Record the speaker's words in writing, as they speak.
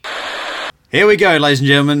Here we go, ladies and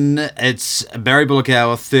gentlemen. It's Barry Bullock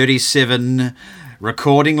Hour 37,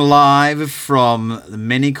 recording live from the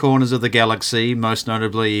many corners of the galaxy, most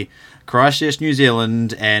notably Christchurch, New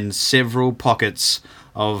Zealand, and several pockets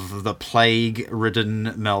of the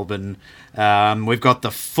plague-ridden Melbourne. We've got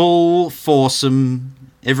the full foursome.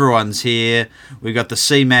 Everyone's here. We've got the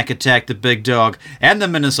C-Mac Attack, the Big Dog, and the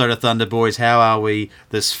Minnesota Thunder Boys. How are we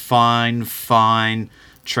this fine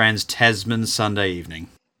Trans-Tasman Sunday evening?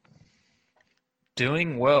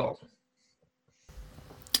 Doing well.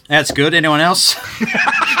 That's good. Anyone else?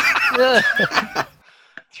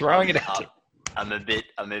 Throwing it out. I'm a bit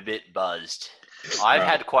buzzed. I've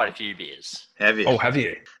had quite a few beers. Have you? Oh, have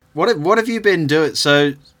you? What have you been doing?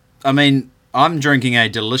 So, I mean, I'm drinking a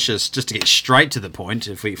delicious, just to get straight to the point,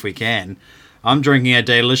 if we can. I'm drinking a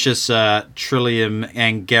delicious Trillium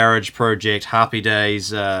and Garage Project Happy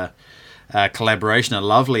Days collaboration, a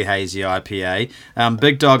lovely hazy IPA.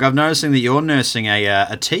 Big Dog, I'm noticing that you're nursing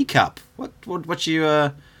a teacup. What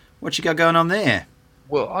you got going on there?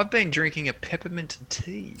 Well, I've been drinking a peppermint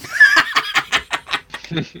tea.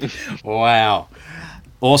 Wow.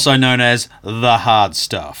 Also known as the hard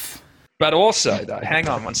stuff. But also, though, hang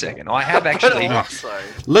on one second. I have actually...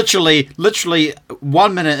 Literally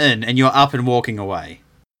 1 minute in and you're up and walking away.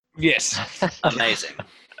 Yes. Amazing.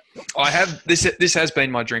 I have... This has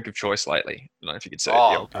been my drink of choice lately. I don't know if you could say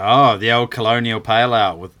Oh. it. The old Colonial Pale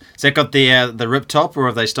Ale. Has that got the rip top, or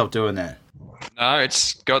have they stopped doing that? No,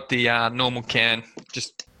 it's got the normal can.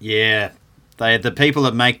 Just... Yeah. The people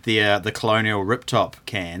that make the Colonial rip top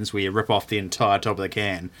cans, where you rip off the entire top of the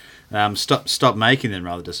can, stop making them,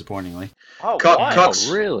 rather disappointingly. Oh, Cox.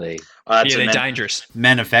 Really? yeah, they're dangerous.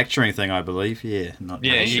 Manufacturing thing, I believe. Yeah.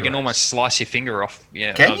 Yeah, you can almost slice your finger off.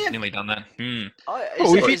 Yeah, Can I've you? nearly done that.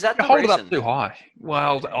 Is that the hold reason? it up too high?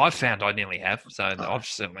 Well, I've found I nearly have, so I've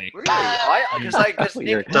certainly... Really?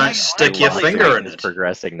 Don't stick your finger in It's it.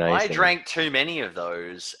 progressing I nicely. drank too many of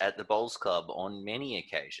those at the Bowls Club on many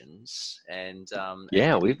occasions, and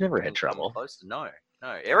Yeah, and we've never had and trouble. close to- No.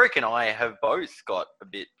 Eric and I have both got a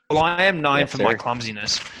bit. Well, I am known Yes, for my sir.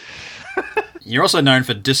 clumsiness. You're also known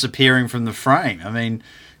for disappearing from the frame. I mean,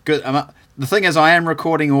 good. The thing is, I am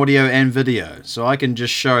recording audio and video, so I can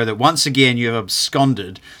just show that once again you have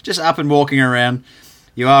absconded, just up and walking around.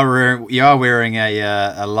 You are wearing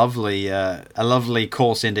a lovely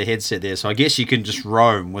call center headset there, so I guess you can just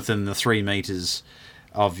roam within the 3 meters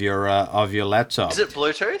of your laptop. Is it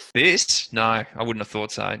Bluetooth? This? No, I wouldn't have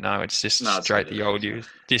thought so. No, it's just No, it's straight not the old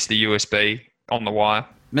just the USB on the wire.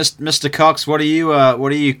 Mr. Cox, what are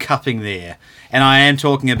you cupping there? And I am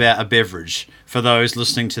talking about a beverage for those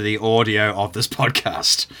listening to the audio of this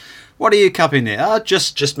podcast. What are you cupping there? Oh,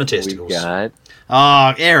 just my We've testicles. got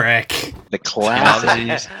Oh, Eric. the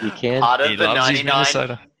classics. You can't. Part He of the loves his 99.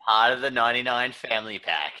 Minnesota. Part of the 99 family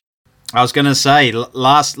pack. I was going to say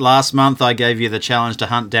last month I gave you the challenge to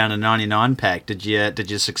hunt down a 99 pack. Did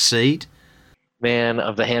you succeed? Man,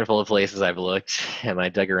 of the handful of places I've looked and I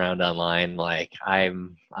dug around online, like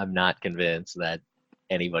I'm not convinced that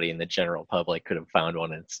anybody in the general public could have found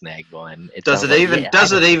one and snagged one. Does it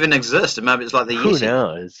even exist? Maybe it's like the Who Yeti.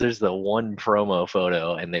 knows? There's the one promo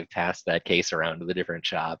photo, and they've passed that case around to the different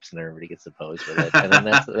shops, and everybody gets to pose with it, and then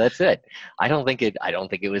that's it. I don't think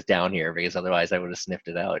it was down here, because otherwise I would have sniffed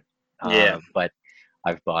it out. Yeah. But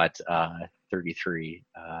I've bought 33.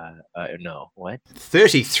 No, what?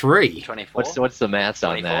 33. 24. What's the maths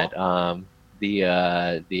on 24? that?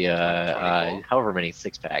 However many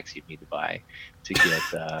 6-packs you'd need to buy to get.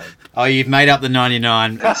 Oh, you've made up the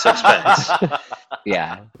 99. 6 packs.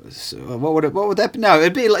 Yeah. So what would that be? No,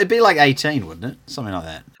 it'd be like 18, wouldn't it? Something like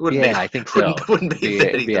that. Wouldn't Yeah, be, I think so. Wouldn't be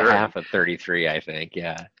It'd be a 33. half of 33, I think.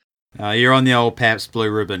 Yeah. You're on the old Pabst Blue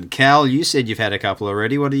Ribbon. Cal, you said you've had a couple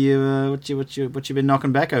already. What you been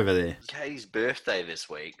knocking back over there? Katie's birthday this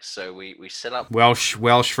week, so we set up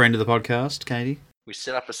Welsh friend of the podcast, Katie. we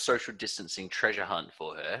set up a social distancing treasure hunt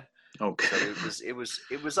for her. Okay. So it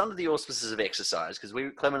was under the auspices of exercise, because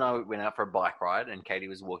Clem and I went out for a bike ride, and Katie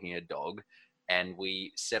was walking her dog, and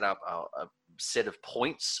we set up a set of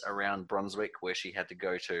points around Brunswick where she had to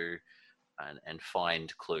go to and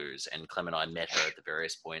find clues. And Clem and I met her at the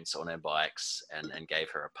various points on her bikes and gave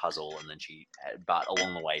her a puzzle, and then but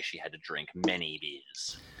along the way she had to drink many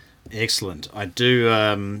beers. Excellent. I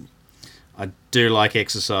do like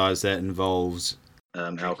exercise that involves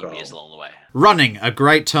Drinking Alcohol. beers along the way. running. A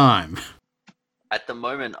great time. At the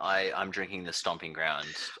moment, I'm drinking the Stomping Ground.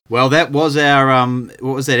 Well, that was our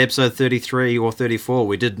what was that, episode 33 or 34?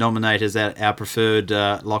 We did nominate as our preferred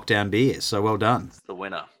lockdown beer. So well done. It's the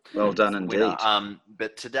winner. Well done indeed. Winner.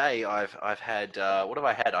 But today I've had what have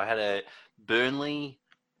I had? I had a Burnley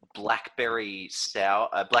blackberry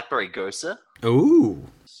gosa, Ooh.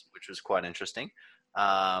 which was quite interesting.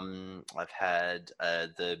 I've had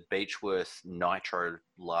the Beechworth Nitro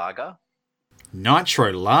Lager.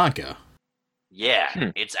 Nitro lager.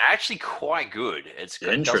 Yeah, it's actually quite good. It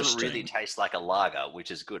doesn't Interesting. really taste like a lager, which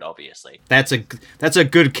is good, obviously. That's a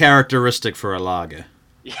good characteristic for a lager.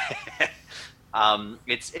 Yeah.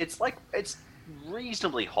 It's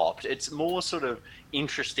reasonably hopped. It's more sort of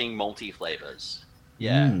interesting malty flavors.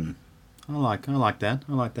 Yeah. Mm. I like that.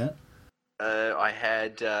 I like that. I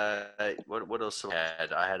had what else have I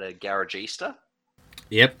had? I had a Garagista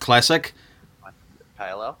Yep, classic.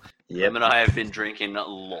 pale ale. Yep. And I have been drinking a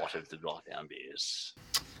lot of the lockdown beers.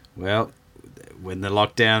 Well, when the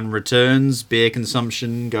lockdown returns, beer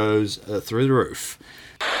consumption goes through the roof.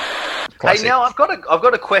 Classic. Hey, now I've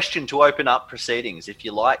got a question to open up proceedings, if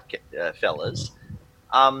you like, fellas.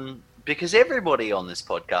 Because everybody on this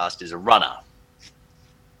podcast is a runner.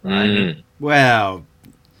 Mm. Wow.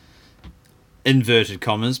 Inverted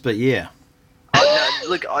commas, but yeah.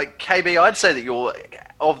 Look, KB, I'd say that you're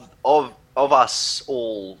of us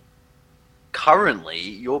all. Currently,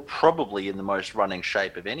 you're probably in the most running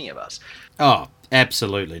shape of any of us. Oh,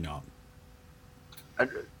 absolutely not.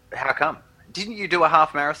 How come? Didn't you do a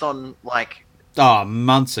half marathon like? Oh,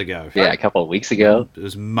 months ago. Yeah, a couple of weeks ago. It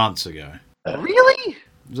was months ago. Really?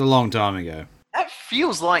 It was a long time ago. That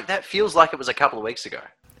feels like it was a couple of weeks ago.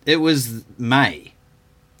 It was May,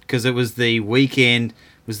 because it was the weekend.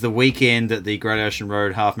 Was the weekend that the Great Ocean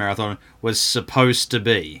Road Half Marathon was supposed to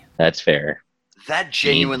be. That's fair. That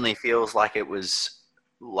genuinely feels like it was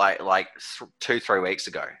like 2-3 weeks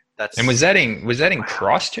ago. And was that in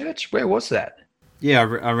Christchurch? Where was that? Yeah,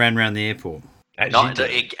 I ran around the airport Not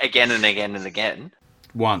again and again and again.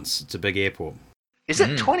 once. It's a big airport. Is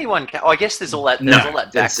it 21K? Oh, I guess there's all that. No, There's all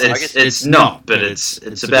that back. I guess it's not, but it's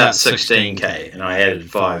about 16k, and I added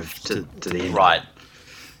 5 to the end. right.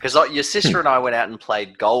 Because your sister and I went out and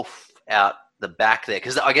played golf out the back there.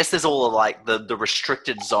 Because I guess there's all of like the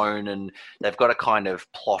restricted zone, and they've got to kind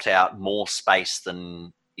of plot out more space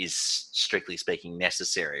than is strictly speaking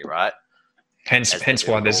necessary, right? Hence As they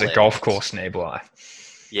do why with there's all a golf airports. course nearby.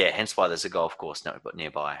 Yeah, hence why there's a golf course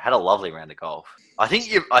nearby. Had a lovely round of golf. I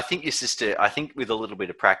think your sister. I think with a little bit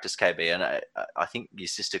of practice, KB, and I think your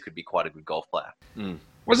sister could be quite a good golf player. Mm.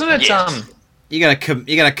 Wasn't it? Yes. You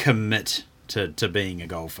gotta commit to being a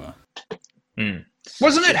golfer.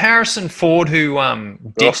 Wasn't it Harrison Ford who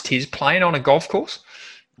ditched his plane on a golf course?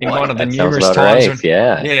 In What? one of the That sounds numerous about times. right,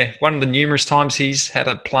 yeah. Yeah, one of the numerous times he's had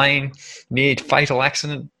a plane near fatal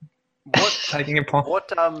accident. What Taking a prop. what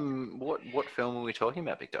film are we talking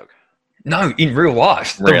about, Big Dog? No, in real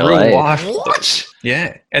life. Real life. What?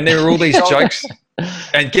 Yeah, and there were all these jokes.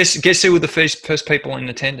 And guess who were the first people in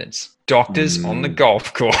attendance? Doctors on the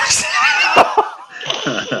golf course.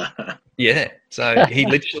 Yeah, so he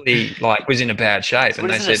literally was in a bad shape, and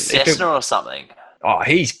What they is it, a said, Cessna or something? "Oh,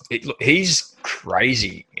 he's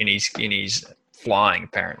crazy in his flying.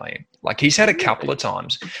 Apparently, he's had a couple of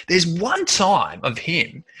times. There's one time of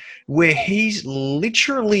him where he's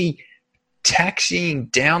literally taxiing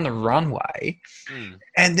down the runway,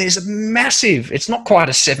 and there's a massive. It's not quite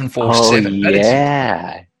a 747, but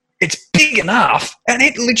yeah. it's big enough, and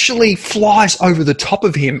it literally flies over the top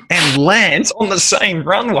of him and lands on the same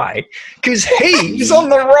runway because he's on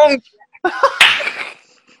the wrong.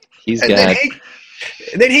 He's And got.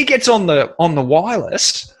 then he gets on the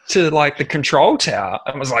wireless to the control tower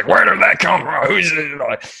and was like, "Where did that come from? Who's it?"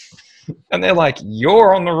 And they're like,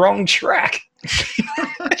 "You're on the wrong track."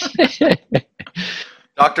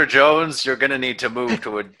 Dr. Jones, you're going to need to move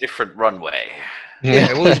to a different runway.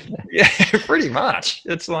 Yeah, well, yeah, pretty much.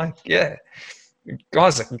 It's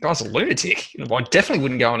guy's a lunatic. I definitely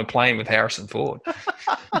wouldn't go on a plane with Harrison Ford.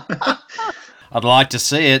 I'd like to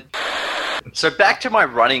see it. So back to my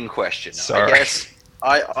running question. Sorry. I guess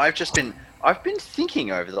I've been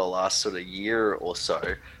thinking over the last sort of year or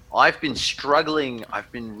so. I've been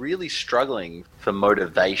really struggling for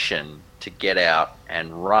motivation to get out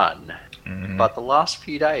and run. Mm-hmm. But the last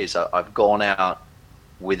few days I've gone out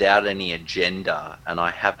without any agenda, and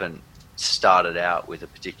I haven't started out with a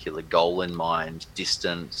particular goal in mind,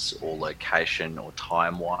 distance or location or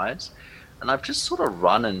time-wise. And I've just sort of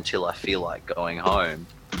run until I feel like going home.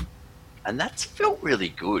 And that's felt really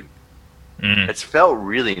good. It's felt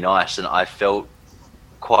really nice, and I felt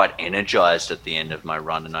quite energized at the end of my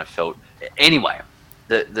run. And I felt... Anyway,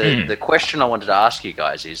 the question I wanted to ask you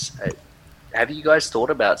guys is, have you guys thought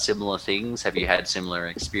about similar things? Have you had similar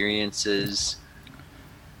experiences?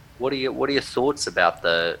 What are your thoughts about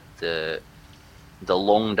the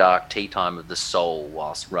long dark tea time of the soul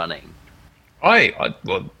whilst running? I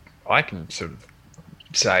can sort of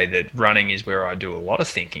say that running is where I do a lot of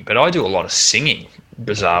thinking, but I do a lot of singing,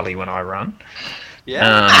 bizarrely, when I run.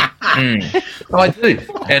 Yeah. I do,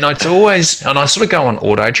 and it's always, and I sort of go on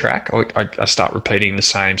auto track. I start repeating the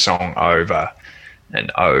same song over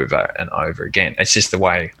and over and over again. It's just the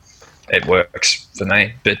way it works for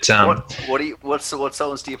me. But what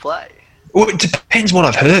songs do you play? well, it depends what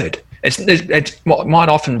I've heard. It might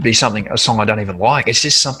often be a song I don't even like. It's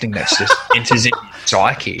just something that's just enters in your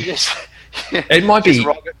psyche. Yes. It might be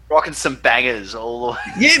rocking some bangers all the way.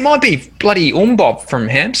 Yeah, it might be bloody Umbop from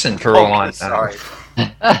Hampson for all I know. Sorry.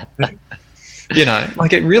 You know,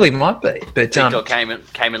 like it really might be. But TikTok came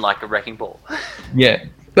in like a wrecking ball. Yeah,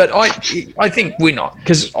 but I think we're not,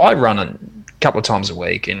 because I run a couple of times a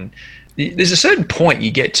week, and there's a certain point you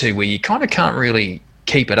get to where you kind of can't really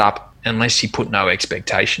keep it up unless you put no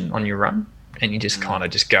expectation on your run, and you just kind of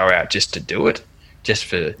just go out just to do it, just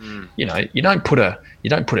for you know, you don't put a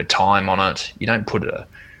time on it, you don't put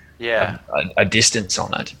a distance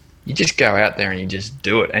on it. You just go out there and you just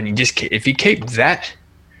do it, and you just if you keep that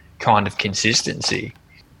kind of consistency,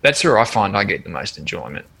 that's where I find I get the most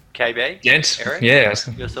enjoyment. KB, Gents, Eric, yeah.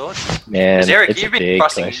 your thoughts? Man, Eric, it's you've a been big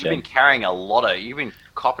crossing, question. you've been carrying you've been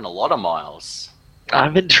copping a lot of miles.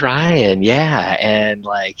 I've been trying, yeah, and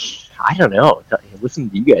like I don't know.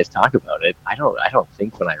 Listening to you guys talk about it, I don't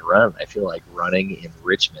think when I run, I feel like running in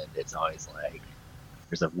Richmond. It's always like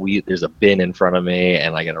there's a bin in front of me,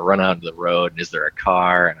 and I got to run out into the road. And is there a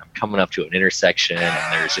car? And I'm coming up to an intersection,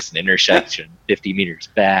 and there's just an intersection 50 meters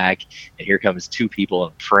back, and here comes two people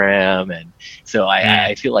in a pram, and so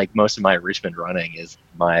I feel like most of my Richmond running is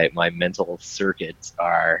my mental circuits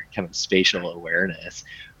are kind of spatial awareness.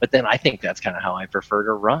 But then I think that's kind of how I prefer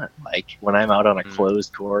to run. Like when I'm out on a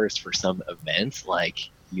closed course for some events, like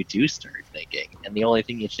you do start thinking. And the only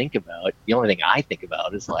thing I think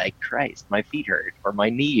about is like, Christ, my feet hurt, or my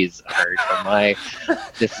knees hurt, or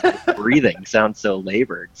this breathing sounds so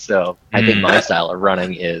labored. So I think my style of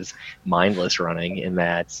running is mindless running, in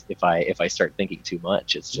that if I start thinking too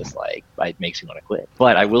much, it's just like, it makes me want to quit.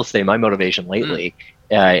 But I will say my motivation lately,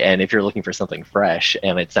 and if you're looking for something fresh,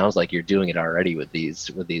 and it sounds like you're doing it already with these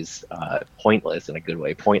pointless, in a good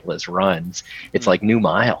way, pointless runs, it's like new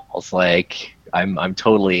miles. Like I'm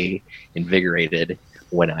totally invigorated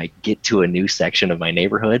when I get to a new section of my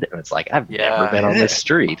neighborhood, and it's like, I've never been on this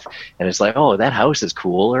street, and it's like, oh, that house is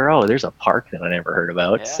cool, or oh, there's a park that I never heard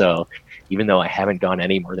about. So even though I haven't gone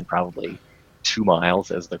any more than probably 2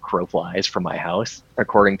 miles as the crow flies from my house,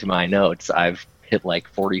 according to my notes, I've hit like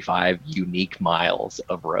 45 unique miles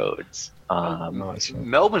of roads. Nice.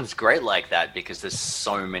 Melbourne's great like that because there's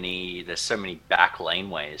so many back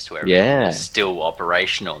laneways to everything. They're still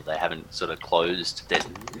operational. They haven't sort of closed. There's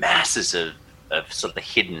masses of sort of the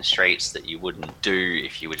hidden streets that you wouldn't do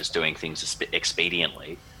if you were just doing things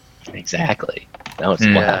expediently. Exactly. That was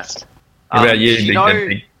blast. What about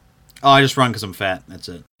you? I just run because I'm fat. That's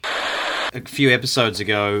it. A few episodes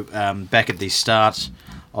ago, back at the start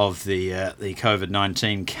of the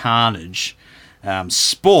COVID-19 carnage,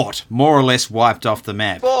 sport more or less wiped off the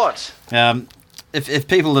map. Sport! If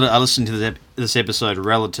people that are listening to this episode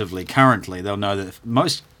relatively currently, they'll know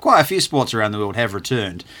that quite a few sports around the world have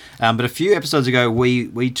returned. But a few episodes ago,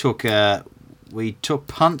 we took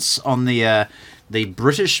punts on the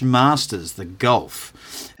British Masters, the golf,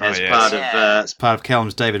 as part of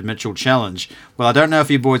Callum's David Mitchell Challenge. Well, I don't know if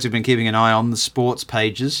you boys have been keeping an eye on the sports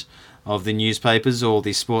pages of the newspapers or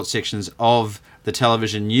the sports sections of the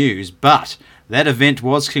television news, but that event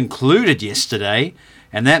was concluded yesterday,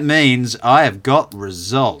 and that means I have got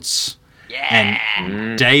results.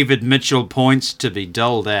 And David Mitchell points to be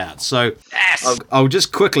doled out. So I'll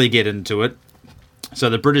just quickly get into it. So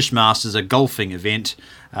the British Masters, a golfing event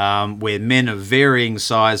where men of varying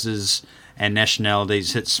sizes and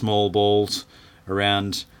nationalities hit small balls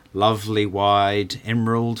around lovely wide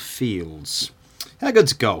emerald fields. How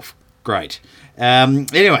good's golf? Great.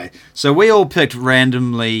 Anyway, so we all picked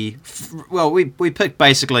randomly. We picked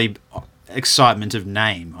basically excitement of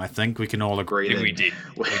name. I think we can all agree. We did.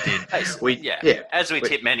 As we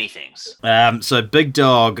tip many things. So Big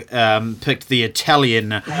Dog picked the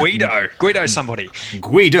Italian Guido somebody.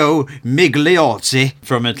 Guido Migliozzi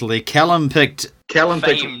from Italy. Callum picked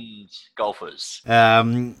Famed golfers.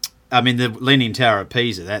 I mean, the Leaning Tower of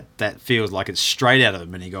Pisa. That feels like it's straight out of a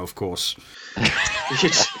mini golf course.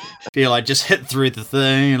 Feel like just hit through the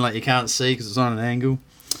thing and like you can't see because it's on an angle.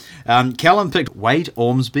 Callum picked Wade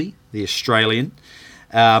Ormsby, the Australian.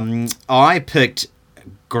 I picked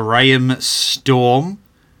Graham Storm,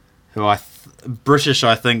 who British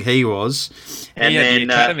I think he was. And he had the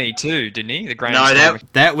academy too, didn't he? The Graham Storm.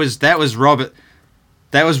 That was Robert.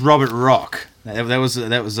 That was Robert Rock. That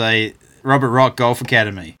was Robert Rock Golf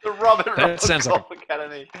Academy. The Robert Rock sounds Golf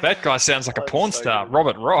Academy. That guy sounds like a porn star,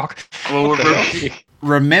 Robert Rock. Well,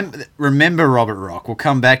 Remember Robert Rock. We'll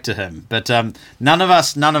come back to him, but none of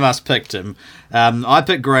us picked him. I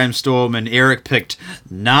picked Graham Storm, and Eric picked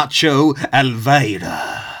Nacho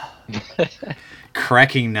Alveira.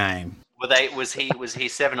 Cracking name. Was he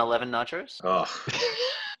 7-Eleven nachos? oh.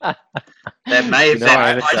 That may have been.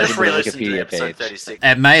 I just re-listened to episode 36.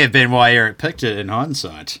 It may have been why Eric picked it in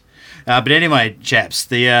hindsight. But anyway, chaps,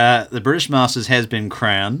 the British Masters has been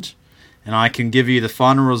crowned, and I can give you the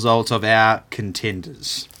final results of our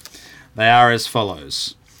contenders. They are as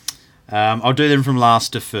follows. I'll do them from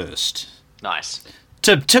last to first. Nice.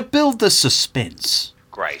 To build the suspense.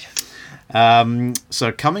 Great.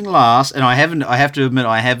 So coming last, and I have to admit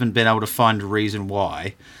I haven't been able to find a reason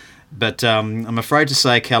why, but I'm afraid to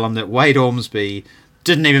say, Callum, that Wade Ormsby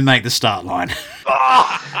didn't even make the start line.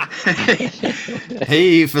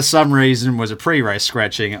 He, for some reason, was a pre-race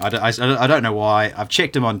scratching. I don't know why. I've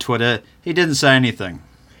checked him on Twitter. He didn't say anything.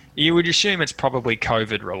 You would assume it's probably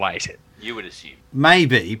COVID related. You would assume.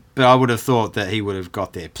 Maybe, but I would have thought that he would have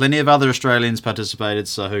got there. Plenty of other Australians participated,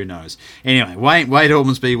 so who knows. Anyway, Wade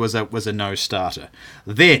Ormsby was a no-starter.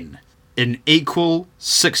 Then, in equal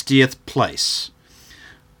 60th place,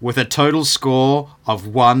 with a total score of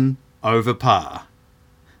 1 over par.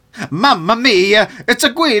 Mamma mia, it's a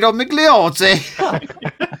Guido Migliozzi.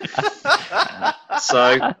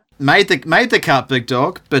 So made the cut, big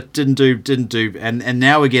dog, but didn't do, and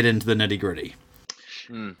now we get into the nitty gritty.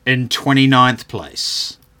 In 29th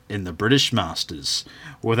place in the British Masters,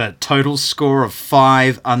 with a total score of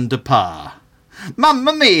 5 under par.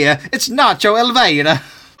 Mamma mia, it's Nacho Alveira.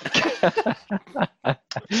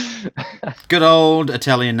 Good old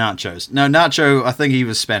Italian nachos. No, Nacho, I think he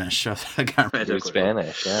was Spanish. I can't remember. He was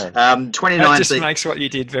Spanish, yeah. 29th. That just makes what you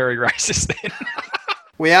did very racist then.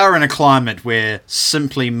 We are in a climate where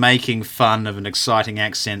simply making fun of an exciting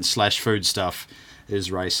accent / foodstuff is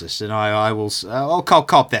racist, and I'll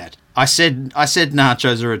cop that. I said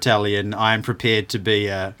nachos are Italian. I am prepared to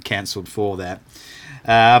be cancelled for that.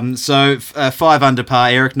 So 5 under par,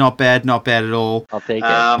 Eric. Not bad at all. I'll take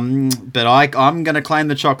it. But I'm going to claim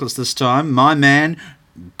the chocolates this time. My man,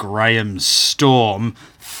 Graham Storm,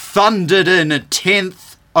 thundered in at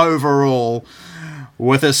 10th overall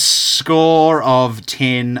with a score of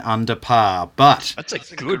 10 under par. But That's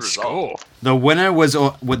a good score. the winner was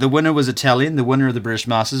Italian, the winner of the British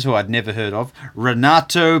Masters, who I'd never heard of,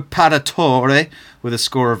 Renato Paratore, with a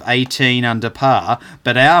score of 18 under par.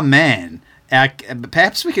 But our man,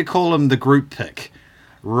 perhaps we could call him the group pick,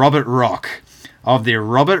 Robert Rock, of the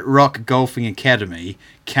Robert Rock Golfing Academy,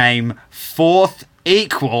 came 4th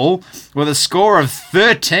equal with a score of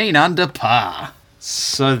 13 under par.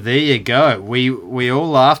 So there you go. We all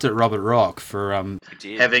laughed at Robert Rock for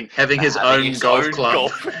having his own golf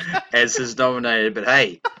club as his nominated, but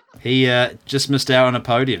hey, he just missed out on a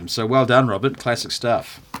podium. So well done, Robert. Classic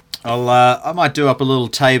stuff. I might do up a little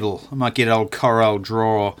table. I might get old Corel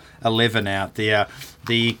Draw 11 out.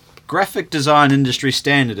 The graphic design industry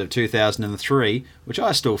standard of 2003, which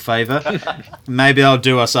I still favour. Maybe I'll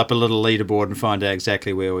do us up a little leaderboard and find out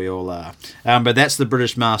exactly where we all are. But that's the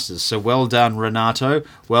British Masters. So well done, Renato.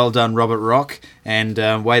 Well done, Robert Rock.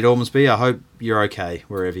 And Wade Ormsby, I hope you're okay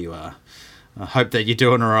wherever you are. I hope that you're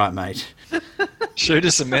doing all right, mate. Shoot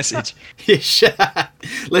us a message.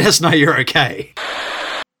 Let us know you're okay.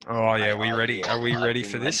 Oh yeah, we ready? Are we ready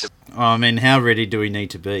for this? I mean, how ready do we need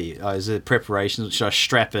to be? Is there preparations? Should I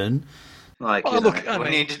strap in? like, Oh, you look, know, I We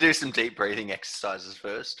mean, need to do some deep breathing exercises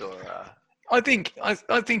first, or I think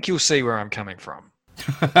you'll see where I'm coming from.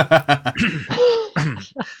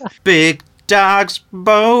 Big dog's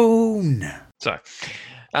bone.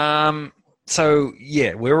 So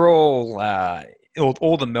yeah, we're all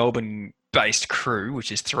the Melbourne-based crew,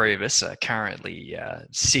 which is 3 of us, are currently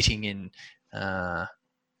sitting in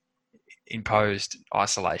imposed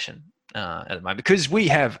isolation at the moment because we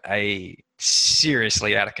have a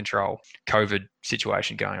seriously out of control COVID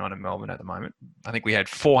situation going on in Melbourne at the moment. I think we had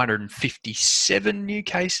 457 new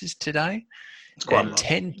cases today. it's quite a and lot.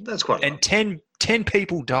 10 That's quite a and lot. 10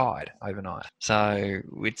 people died overnight. So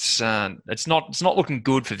it's not looking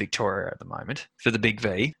good for Victoria at the moment for the big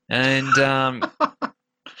V. And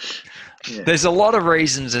Yeah. there's a lot of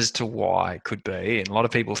reasons as to why it could be, and a lot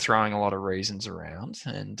of people throwing a lot of reasons around.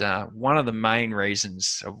 And one of the main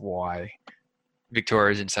reasons of why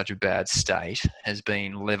Victoria is in such a bad state has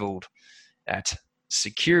been levelled at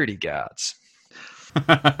security guards.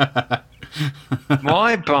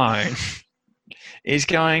 My bone is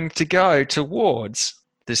going to go towards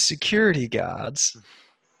the security guards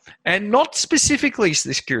And not specifically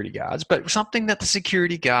the security guards, but something that the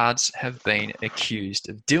security guards have been accused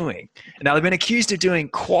of doing. Now, they've been accused of doing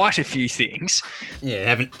quite a few things.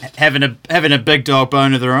 Yeah, having a big dog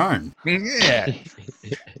bone of their own. Yeah.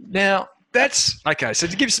 Now, that's... Okay, so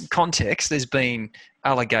to give some context, there's been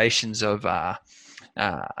allegations of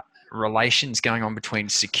relations going on between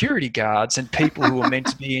security guards and people who are meant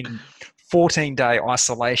to be in 14-day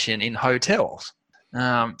isolation in hotels.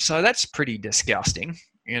 So that's pretty disgusting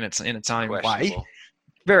in its own way.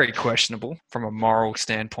 Very questionable from a moral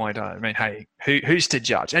standpoint. I mean, hey, who's to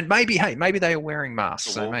judge? And maybe they are wearing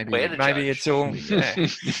masks, so maybe it's all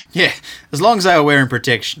Yeah, as long as they are wearing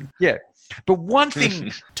protection. Yeah, but one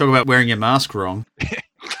thing. Talk about wearing your mask wrong.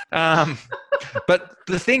 But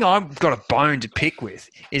the thing I've got a bone to pick with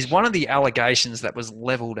is one of the allegations that was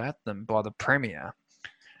levelled at them by the Premier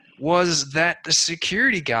was that the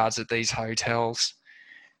security guards at these hotels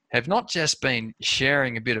have not just been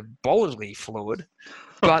sharing a bit of bodily fluid,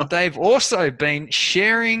 but they've also been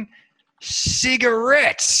sharing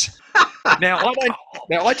cigarettes. Now,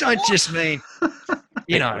 I don't just mean,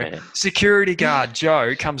 security guard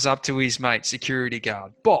Joe comes up to his mate, security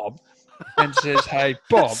guard Bob, and says, "Hey,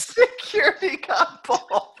 Bob." Security guard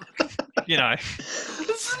Bob. This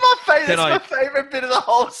is my favorite. That's my favorite bit of the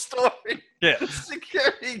whole story. Yeah.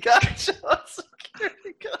 Security guard Joe.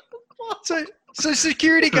 Security guard Bob. So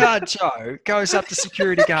security guard Joe goes up to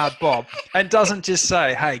security guard Bob and doesn't just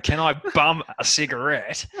say, "Hey, can I bum a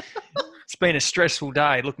cigarette?" It's been a stressful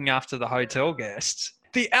day looking after the hotel guests.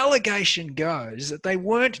 The allegation goes that they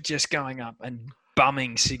weren't just going up and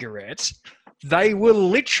bumming cigarettes. They were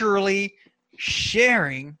literally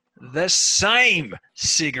sharing the same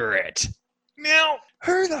cigarette. Now,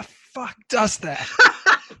 who the fuck does that?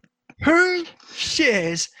 Who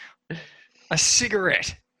shares a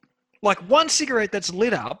cigarette? Like one cigarette that's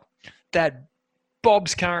lit up that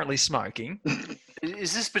Bob's currently smoking.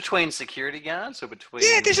 Is this between security guards or between...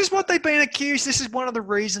 Yeah, this is what they've been accused. This is one of the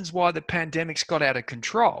reasons why the pandemic's got out of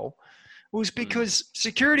control, was because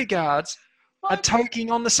security guards are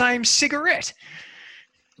toking on the same cigarette.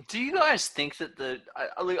 Do you guys think that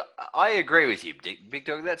I agree with you, Big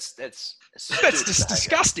Dog. That's just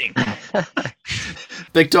disgusting.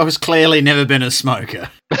 Big Dog's clearly never been a smoker.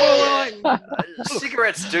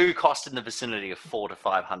 Cigarettes do cost in the vicinity of $400 to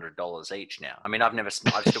 $500 each now. I mean, I've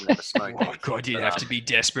still never smoked. Oh God, you'd have to be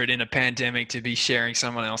desperate in a pandemic to be sharing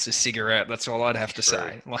someone else's cigarette. That's all I'd have to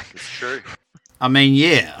say. It's true. I mean,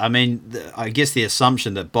 yeah. I mean, I guess the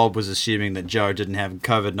assumption that Bob was assuming that Joe didn't have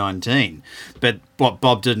COVID-19. But what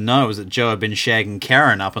Bob didn't know was that Joe had been shagging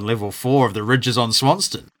Karen up on level 4 of the ridges on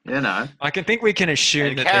Swanston. I think we can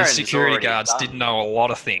assume that the security guards didn't know a lot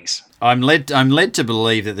of things. I'm led to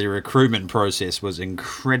believe that the recruitment process was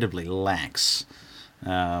incredibly lax.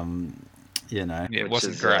 It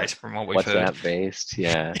wasn't great from what we've heard. WhatsApp based,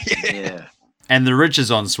 yeah. Yeah. And the ridges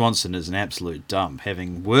on Swanston is an absolute dump.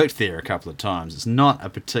 Having worked there a couple of times, it's not a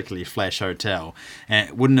particularly flash hotel, and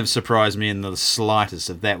it wouldn't have surprised me in the slightest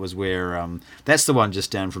if that was where. That's the one just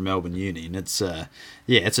down from Melbourne Uni, and it's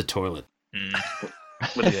it's a toilet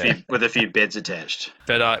with a few beds attached.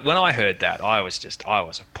 But when I heard that, I was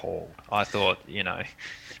appalled. I thought,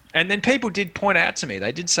 and then people did point out to me.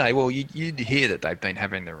 They did say, "Well, you'd hear that they've been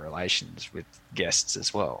having the relations with guests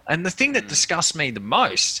as well." And the thing that disgusts me the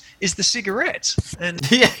most is the cigarettes. And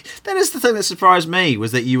yeah, that is the thing that surprised me,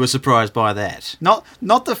 was that you were surprised by that. Not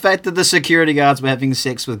the fact that the security guards were having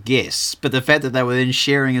sex with guests, but the fact that they were then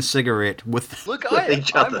sharing a cigarette with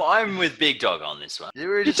each other. I'm with Big Dog on this one.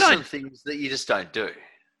 There are just some things that you just don't do.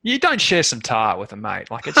 You don't share some tar with a mate.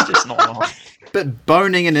 Like, it's just not nice. But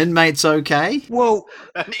boning an inmate's okay? Well,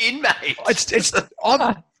 an inmate?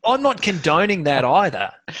 I'm not condoning that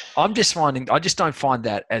either. I just don't find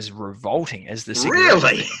that as revolting as the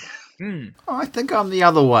cigarette. Really? I think I'm the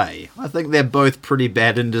other way. I think they're both pretty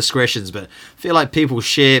bad indiscretions, but I feel like people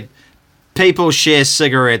share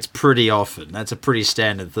cigarettes pretty often. That's a pretty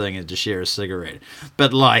standard thing, is to share a cigarette.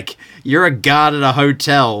 But like, you're a guard at a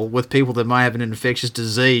hotel with people that might have an infectious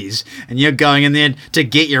disease, and you're going in there to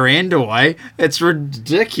get your end away. It's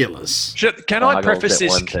ridiculous. Can I preface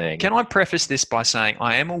this by saying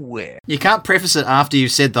I am aware? You can't preface it after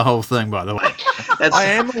you've said the whole thing, by the way. I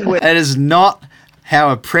am aware. That is not how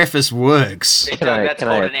a preface works. Can I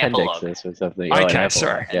appendix this with something? Okay,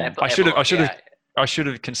 sorry. Yeah. I should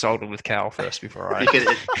have consulted with Cal first before I...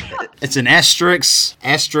 It's an asterisk,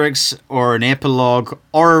 or an epilogue,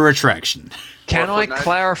 or a retraction. Can I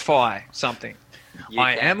clarify something?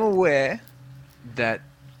 I am aware that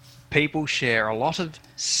people share a lot of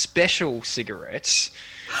special cigarettes.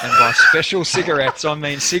 And by special cigarettes, I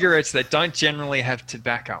mean cigarettes that don't generally have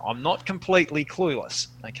tobacco. I'm not completely clueless,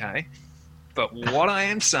 okay? But what I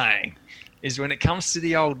am saying is when it comes to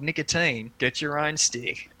the old nicotine, get your own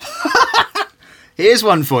stick. Here's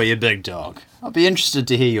one for you, big dog. I'll be interested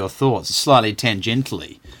to hear your thoughts, slightly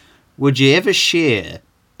tangentially. Would you ever share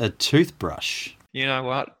a toothbrush? You know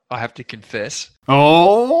what? I have to confess.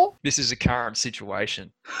 Oh! This is a current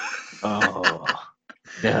situation. Oh,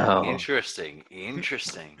 no. Interesting.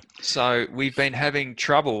 So we've been having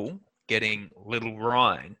trouble getting little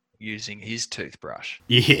Ryan using his toothbrush.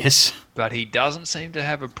 Yes. But he doesn't seem to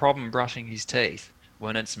have a problem brushing his teeth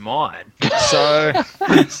when it's mine. So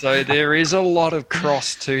there is a lot of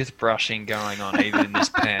cross toothbrushing going on even in this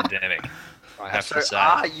pandemic, I have to say.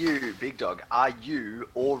 Are you, Big Dog, are you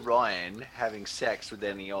or Ryan having sex with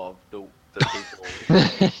any of the people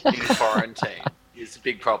in quarantine? It's a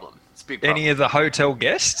big problem. Any of the hotel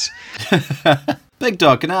guests? Big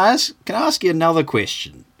dog, can I ask you another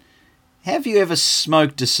question? Have you ever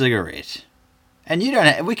smoked a cigarette? And you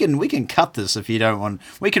don't. We can cut this if you don't want.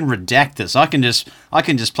 We can redact this. I can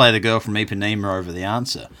just play the girl from Ipanema over the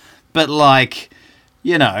answer. But like,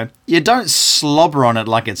 you know, you don't slobber on it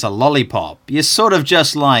like it's a lollipop. You're sort of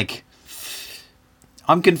just like.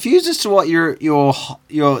 I'm confused as to what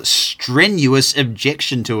your strenuous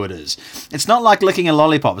objection to it is. It's not like licking a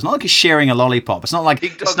lollipop. It's not like sharing a lollipop. It's not like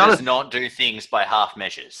Big Dog does not do things by half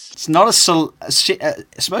measures. It's not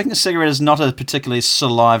smoking a cigarette is not a particularly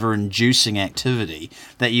saliva-inducing activity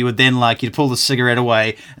that you would then you'd pull the cigarette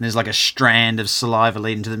away and there's like a strand of saliva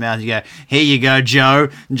leading to the mouth. You go, here you go, Joe.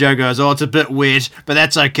 And Joe goes, oh, it's a bit wet, but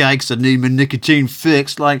that's okay because I need my nicotine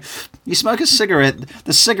fixed. Like, you smoke a cigarette,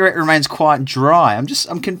 the cigarette remains quite dry.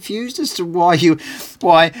 I'm confused as to why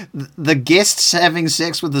the guests having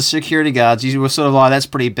sex with the security guards, you were sort of like, that's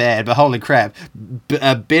pretty bad, but holy crap,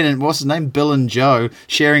 Ben and what's his name, Bill and Joe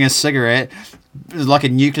sharing a cigarette, it was like a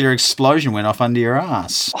nuclear explosion went off under your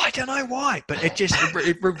ass. I don't know why, but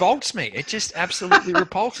it revolts me. It just absolutely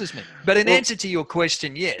repulses me. But in answer to your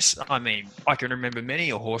question, yes. I mean, I can remember many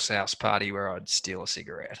a horse house party where I'd steal a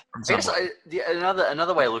cigarette.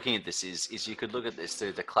 Another way of looking at this is you could look at this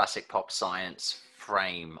through the classic pop science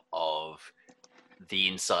frame of the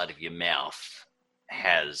inside of your mouth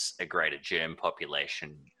has a greater germ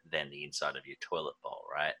population than the inside of your toilet bowl,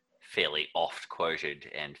 right? Fairly oft quoted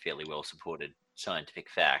and fairly well supported scientific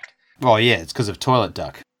fact. Oh yeah, it's because of toilet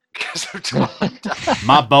duck.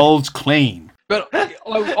 My bowl's clean. But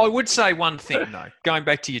I would say one thing though, going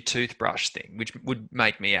back to your toothbrush thing, which would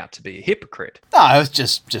make me out to be a hypocrite. No, I was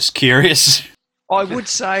just curious. I would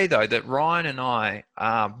say though that Ryan and I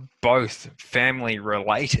are both family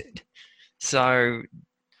related, so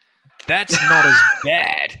that's not as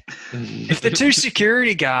bad. If the two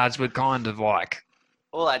security guards were kind of like,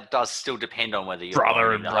 well, that does still depend on whether you're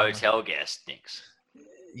brother and the hotel guest, Nix.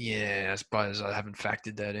 Yeah, I suppose I haven't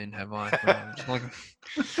factored that in, have I?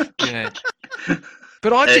 Yeah.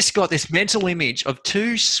 But I've just got this mental image of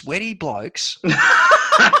two sweaty blokes,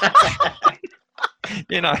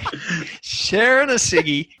 you know, sharing a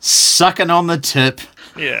ciggy. Sucking on the tip.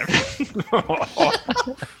 Yeah.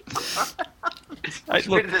 Which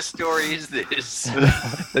bit of the story is this?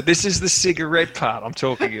 This is the cigarette part I'm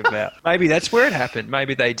talking about. Maybe that's where it happened.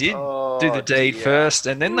 Maybe they did do the deed first,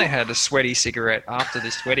 and then they had a sweaty cigarette after the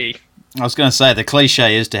sweaty. I was going to say, the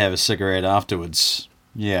cliche is to have a cigarette afterwards.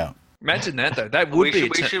 Yeah. Imagine that, though. That would be.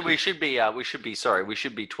 We should be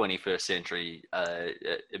 21st century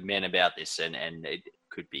men about this, and it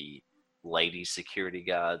could be ladies security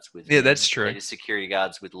guards with that's true. Ladies security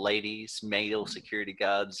guards with ladies, male security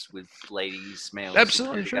guards with ladies, male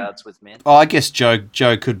absolutely security guards with men. Oh, I guess Joe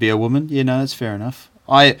could be a woman. You know, that's fair enough.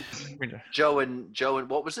 Joe and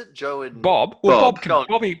what was it? Joe and Bob. Well,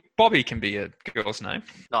 Bobby can be a girl's name.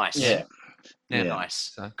 Nice. Yeah.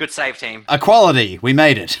 Nice. So. Good save, team. Equality. We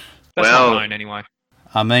made it. That's not known anyway.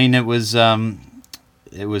 I mean, it was what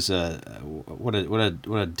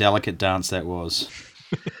a delicate dance that was.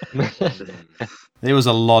 There was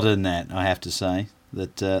a lot in that, I have to say,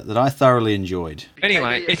 that I thoroughly enjoyed.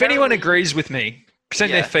 Anyway, if anyone agrees with me,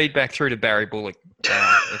 send their feedback through to Barry Bullock.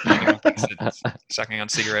 If anyone thinks that sucking on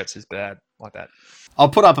cigarettes is bad, like that.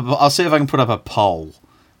 I'll see if I can put up a poll.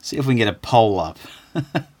 See if we can get a poll up.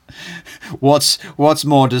 What's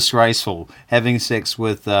more disgraceful, having sex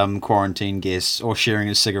with quarantine guests or sharing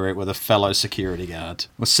a cigarette with a fellow security guard?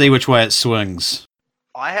 We'll see which way it swings.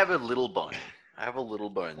 I have a little bone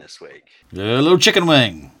this week. A little chicken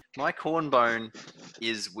wing. My corn bone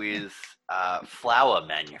is with flour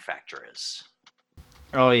manufacturers.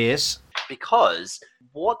 Oh, yes. Because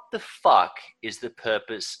what the fuck is the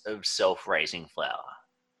purpose of self-raising flour?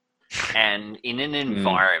 And in an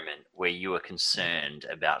environment where you are concerned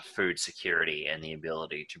about food security and the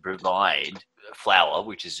ability to provide flour,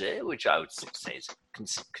 which I would say is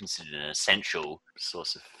considered an essential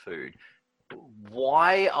source of food,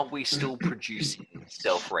 why are we still producing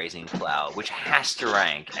self-raising flour, which has to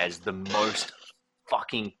rank as the most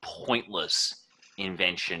fucking pointless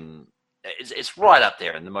invention? It's right up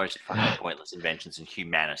there in the most fucking pointless inventions in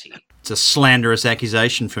humanity. It's a slanderous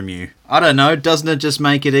accusation from you. I don't know. Doesn't it just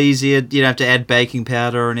make it easier? You don't have to add baking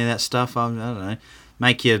powder or any of that stuff. I don't know.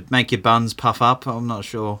 Make your buns puff up. I'm not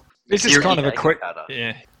sure. This is kind of a quick.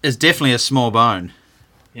 Yeah. It's definitely a small bone.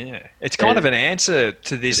 Yeah, it's kind of an answer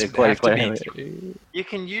to this. You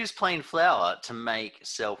can use plain flour to make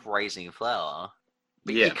self-raising flour,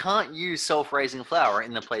 but you can't use self-raising flour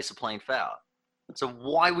in the place of plain flour. So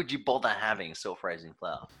why would you bother having self-raising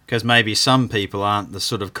flour? Because maybe some people aren't the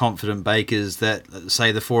sort of confident bakers that,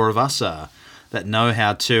 say, the four of us are, that know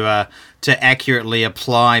how to accurately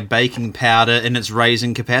apply baking powder in its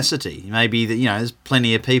raising capacity. Maybe there's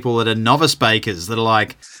plenty of people that are novice bakers that are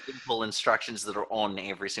like simple instructions that are on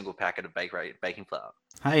every single packet of baking flour.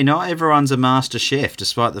 Hey, not everyone's a master chef,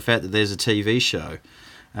 despite the fact that there's a TV show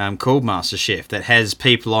called Master Chef that has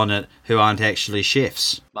people on it who aren't actually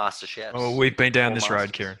chefs. Master chefs. Oh, we've been down this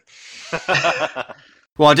road, Kieran.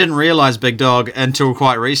 Well, I didn't realise, Big Dog, until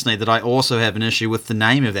quite recently that I also have an issue with the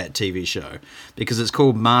name of that TV show, because it's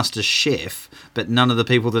called Master Chef, but none of the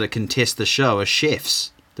people that contest the show are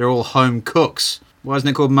chefs. They're all home cooks. Why isn't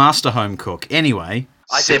it called Master Home Cook? Anyway...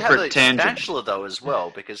 I do have a spatula, though, as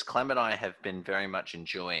well, because Clem and I have been very much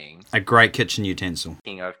enjoying... a great kitchen utensil.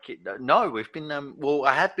 No, we've been...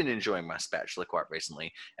 I have been enjoying my spatula quite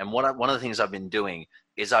recently, and one of the things I've been doing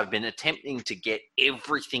is I've been attempting to get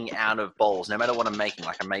everything out of bowls, no matter what I'm making.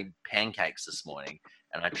 Like, I made pancakes this morning,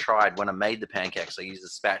 and I tried, when I made the pancakes, I used a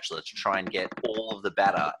spatula to try and get all of the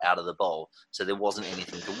batter out of the bowl, so there wasn't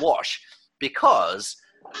anything to wash, because...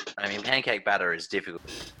 pancake batter is difficult.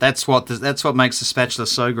 That's what makes the spatula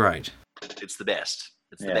so great. It's the best.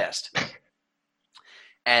 It's the best.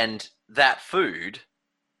 And that food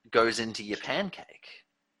goes into your pancake,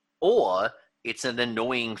 or it's an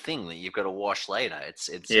annoying thing that you've got to wash later. It's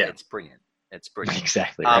brilliant. It's brilliant.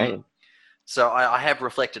 Exactly right. So I have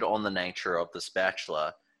reflected on the nature of the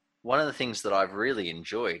spatula. One of the things that I've really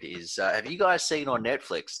enjoyed is have you guys seen on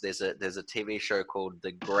Netflix? There's a TV show called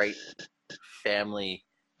The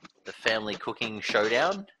Family Cooking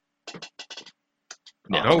Showdown.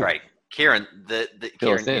 No. Great. Kieran,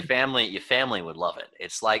 your family would love it.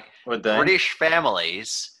 It's like Would they? British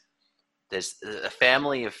families. There's a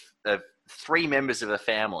family of 3 members of a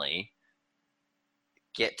family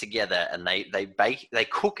get together and they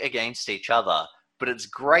cook against each other, but it's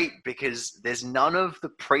great because there's none of the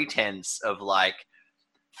pretense of like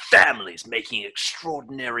families making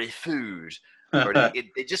extraordinary food. Or they're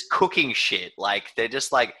just cooking shit. Like, they're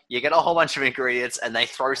just like, you get a whole bunch of ingredients and they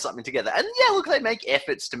throw something together. And yeah, look, they make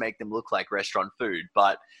efforts to make them look like restaurant food,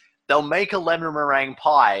 but they'll make a lemon meringue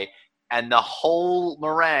pie and the whole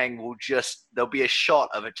meringue there'll be a shot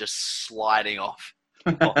of it just sliding off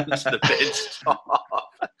onto the benchtop.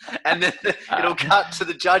 And then it'll cut to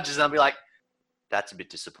the judges and they'll be like, that's a bit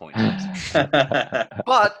disappointing.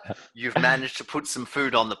 But you've managed to put some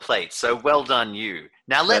food on the plate, so well done you.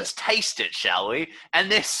 Now let's taste it, shall we?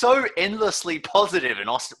 And they're so endlessly positive and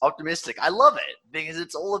optimistic. I love it, because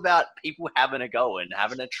it's all about people having a go and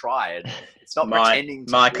having a try. And it's not pretending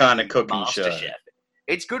to my be kind of cooking Master show. Chef.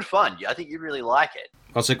 It's good fun. I think you'd really like it.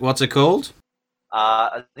 What's it called?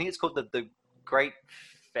 I think it's called the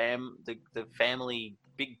Family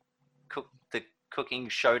Big Cook, the Cooking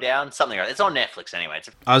Showdown, something like that. It's on Netflix anyway.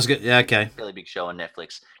 Okay. Really big show on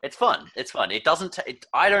Netflix. It's fun. It doesn't.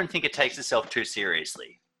 I don't think it takes itself too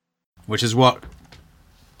seriously. Which is what,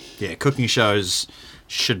 cooking shows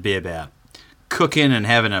should be about. Cooking and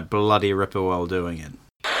having a bloody ripper while doing it.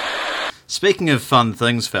 Speaking of fun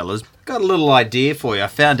things, fellas, got a little idea for you. I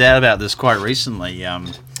found out about this quite recently.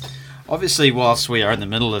 Obviously, whilst we are in the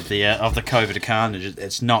middle of the COVID carnage,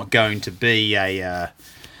 it's not going to be a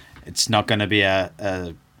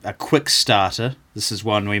quick starter. This is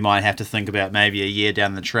one we might have to think about maybe a year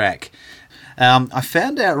down the track. I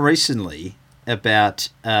found out recently about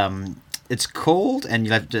it's called, and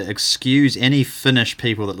you'll have to excuse any Finnish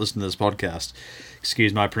people that listen to this podcast,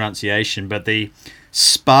 excuse my pronunciation, but the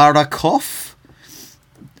Sparakov,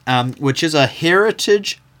 which is a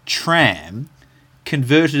heritage tram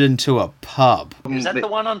converted into a pub. Is that the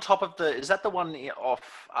one on top of the? Is that the one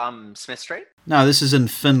off Smith Street? No, this is in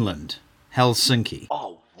Finland, Helsinki.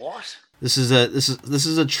 Oh, what? This is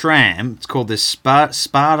a tram. It's called this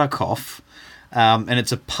Sparakov, and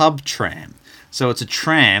it's a pub tram. So it's a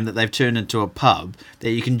tram that they've turned into a pub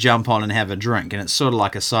that you can jump on and have a drink, and it's sort of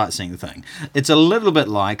like a sightseeing thing. It's a little bit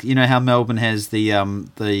like, you know how Melbourne has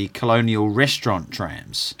the colonial restaurant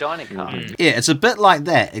trams? Dining car. Yeah, it's a bit like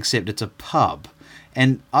that, except it's a pub.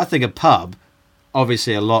 And I think a pub,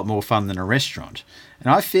 obviously a lot more fun than a restaurant. And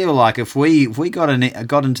I feel like if we got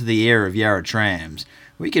into the era of Yarra Trams,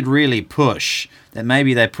 we could really push that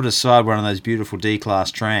maybe they put aside one of those beautiful D-class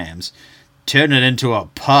trams, turn it into a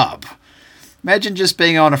pub. Imagine just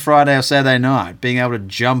being on a Friday or Saturday night, being able to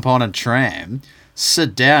jump on a tram,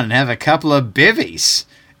 sit down and have a couple of bevies.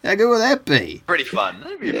 How good would that be? Pretty fun.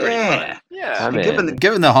 That'd be pretty fun. Yeah.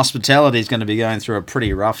 Given the hospitality is going to be going through a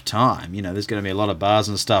pretty rough time, you know, there's going to be a lot of bars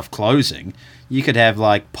and stuff closing. You could have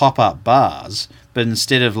like pop-up bars, but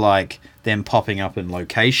instead of like them popping up in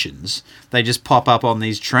locations, they just pop up on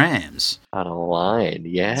these trams. On a line,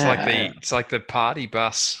 yeah. It's like the party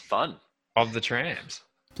bus Fun. of the trams.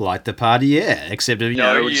 Like the party, yeah, except if,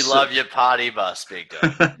 You love your party bus, Big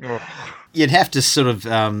Dog. you'd have to sort of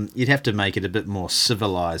you'd have to make it a bit more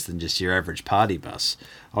civilized than just your average party bus.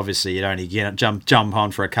 Obviously, you'd only jump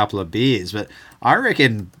on for a couple of beers, but I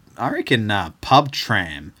reckon pub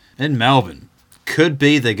tram in Melbourne could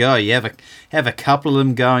be the go. You have a couple of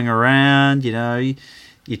them going around, you know.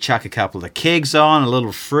 You chuck a couple of kegs on, a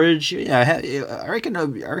little fridge. You know, I reckon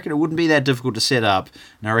it wouldn't be that difficult to set up,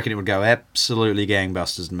 and I reckon it would go absolutely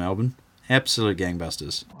gangbusters in Melbourne. Absolute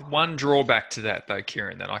gangbusters. One drawback to that, though,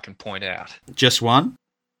 Kieran, that I can point out. Just one?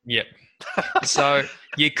 Yep. So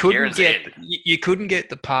you couldn't get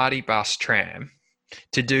the party bus tram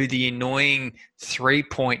to do the annoying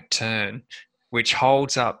 3-point turn, which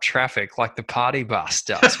holds up traffic like the party bus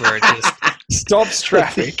does, where it just stops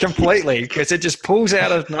traffic completely because it just pulls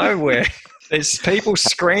out of nowhere. There's people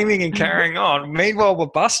screaming and carrying on. Meanwhile, the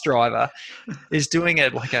bus driver is doing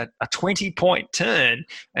it like a 20-point turn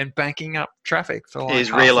and banking up traffic for like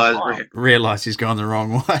He's realised he's gone the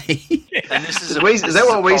wrong way. And this is is that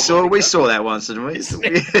what we saw? We saw that once, didn't we?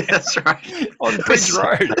 That's right. On Bridge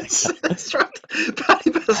Road. That's right. Party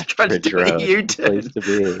bus tried to do a U-turn.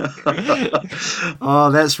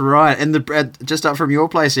 Oh, that's right. And just up from your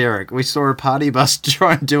place, Eric, we saw a party bus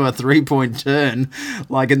try and do a 3-point turn,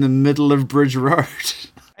 like in the middle of Bridge Road.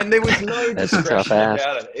 And there was no discretion about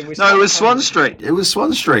it. It was Swan Street. It was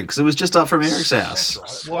Swan Street because it was just up from Eric's house.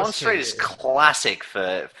 Swan Street is classic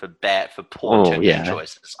for poor turning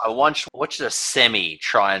choices. I watched a semi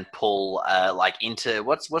try and pull like into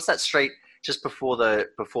what's that street just before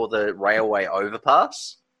the railway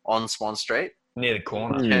overpass on Swan Street near the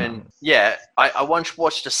corner. I once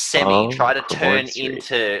watched a semi try to turn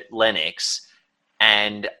into Lennox.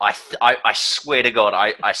 And I swear to God,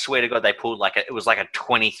 they pulled it was like a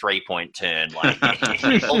 23-point turn. Like,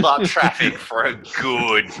 it pulled up traffic for a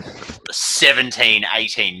good 17,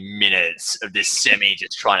 18 minutes of this semi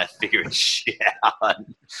just trying to figure its shit out.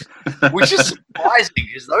 Which is surprising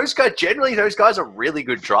because those guys are really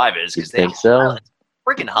good drivers. Because it's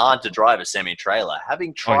freaking hard to drive a semi-trailer.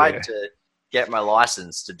 Having tried to get my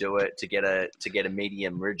license to do it, to get a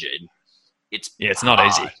medium rigid, it's not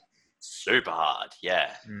easy. Super hard,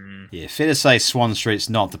 yeah. Yeah, fair to say Swan Street's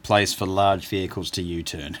not the place for large vehicles to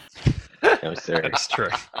U-turn. No, sir. It's true.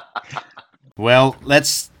 Well,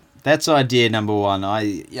 that's idea number one.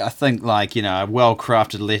 I think, like, you know, a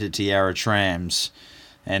well-crafted letter to Yarra Trams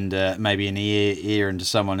and maybe an ear into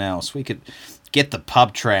someone else. We could get the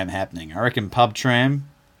pub tram happening. I reckon pub tram,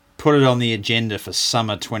 put it on the agenda for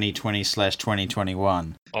summer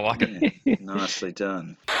 2020/2021. I like it. Nicely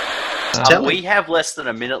done. We have less than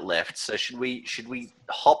a minute left, so should we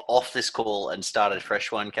hop off this call and start a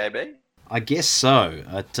fresh one, KB? I guess so.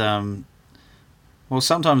 Well,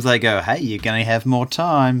 sometimes they go, hey, you're going to have more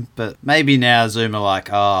time, but maybe now Zoom are like,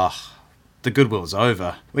 the goodwill's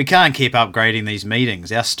over. We can't keep upgrading these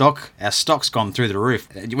meetings. Our stock's gone through the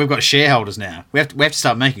roof. We've got shareholders now. We have to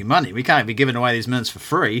start making money. We can't be giving away these minutes for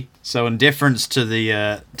free. So in deference to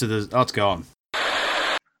it's gone.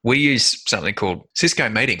 We use something called Cisco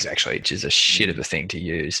Meetings, actually, which is a shit of a thing to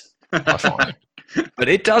use, I find. But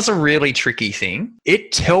it does a really tricky thing.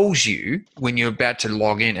 It tells you when you're about to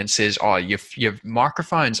log in and says, your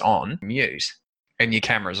microphone's on, mute, and your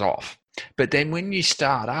camera's off. But then when you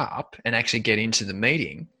start up and actually get into the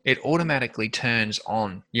meeting, it automatically turns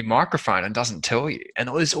on your microphone and doesn't tell you. And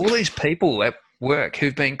there's all these people at work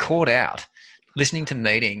who've been caught out listening to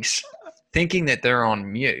meetings thinking that they're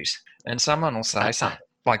on mute. And someone will say something.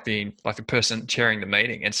 Like the person chairing the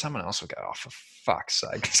meeting, and someone else will go, "Oh, for fuck's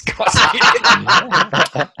sake, this guy's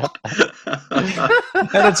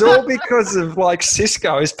And it's all because of like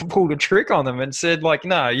Cisco has pulled a trick on them and said like,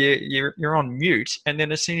 no, you're on mute, and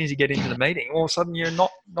then as soon as you get into the meeting, all of a sudden you're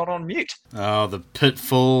not not on mute. Oh, the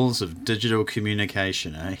pitfalls of digital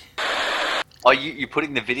communication, eh? Are you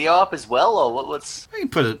putting the video up as well, or what's? We can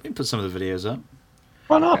put some of the videos up.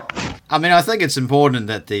 Why not? I mean, I think it's important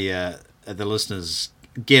that the listeners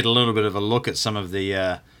get a little bit of a look at some of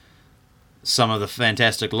the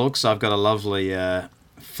fantastic looks. I've got a lovely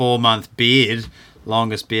 4-month beard,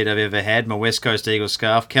 longest beard I've ever had. My West Coast Eagle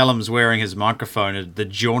scarf. Callum's wearing his microphone at the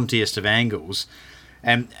jauntiest of angles,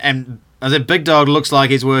 and I said, Big Dog looks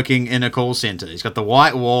like he's working in a call center. He's got the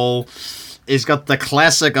white wall. He's got the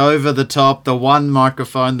classic over the top, the one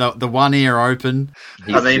microphone, the one ear open.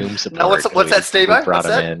 He's Zoom support, No, what's that, Steve-O? Brought What's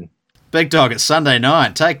him that? in. Big Dog, it's Sunday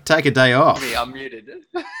night. Take a day off. I'm muted.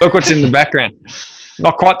 Look what's in the background.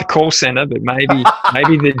 Not quite the call center, but maybe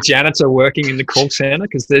the janitor working in the call center,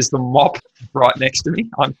 because there's the mop right next to me.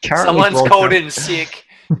 I'm currently Someone's called in sick.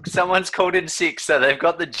 Someone's called in sick, so they've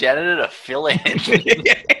got the janitor to fill in.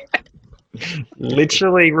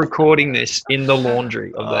 Literally recording this in the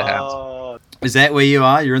laundry of the house. Is that where you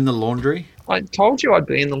are? You're in the laundry? I told you I'd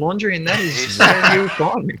be in the laundry, and that is where you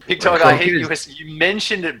find me. TikTok, I hear you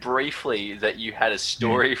mentioned it briefly that you had a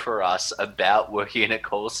story for us about working in a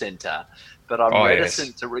call center, but I'm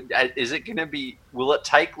reticent to. Is it going to be? Will it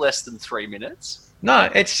take less than 3 minutes? No,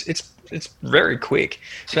 it's very quick.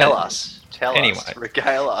 Tell us. Anyway,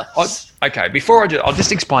 Regale us. Okay, before I do, I'll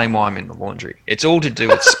just explain why I'm in the laundry. It's all to do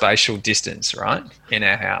with spatial distance, right, in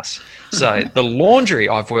our house. So the laundry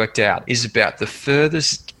I've worked out is about the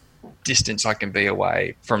furthest distance I can be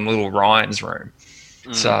away from little Ryan's room.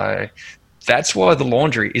 So that's why the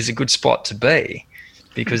laundry is a good spot to be,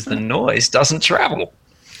 because the noise doesn't travel.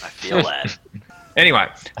 I feel that. Anyway,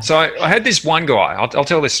 so I had this one guy. I'll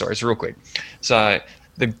tell this story. It's real quick. So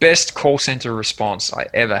the best call center response I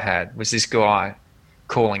ever had was this guy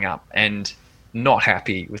calling up and not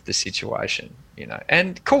happy with the situation, you know.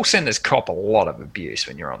 And call centers cop a lot of abuse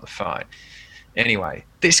when you're on the phone. Anyway,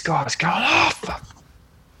 this guy was going, for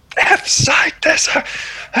F's sake,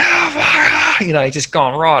 you know, he just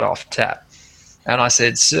gone right off tap. And I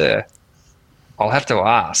said, sir, I'll have to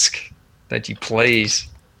ask that you please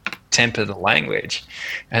temper the language.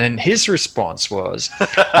 And then his response was,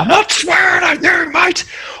 I'm not swearing at you, mate.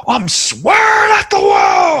 I'm swearing at the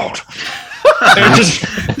world.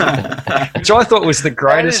 Which I thought was the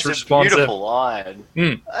greatest response. That is a beautiful line.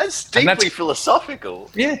 That's deeply philosophical.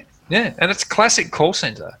 Yeah. And it's classic call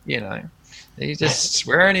center, you know. He's just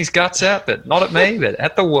swearing his guts out, but not at me, but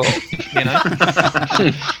at the world, you know.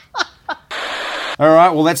 All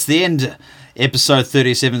right, well, that's the end. Episode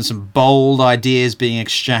 37, some bold ideas being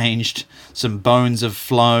exchanged, some bones have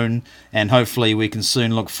flown, and hopefully we can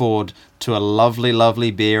soon look forward to a lovely,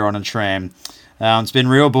 lovely beer on a tram. It's been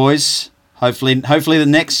real, boys. Hopefully the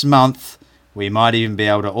next month we might even be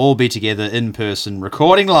able to all be together in person,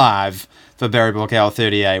 recording live for Barry Bullock Hour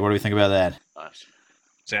 38. What do we think about that? Nice.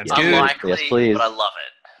 Sounds good. Unlikely, Yes, please. but I love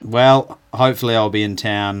it. Well, hopefully I'll be in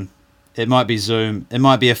town. It might be Zoom. It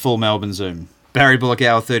might be a full Melbourne Zoom. Barry Bullock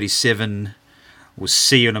Hour 37. We'll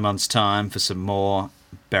see you in a month's time for some more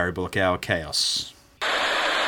Barry Bullock Hour chaos.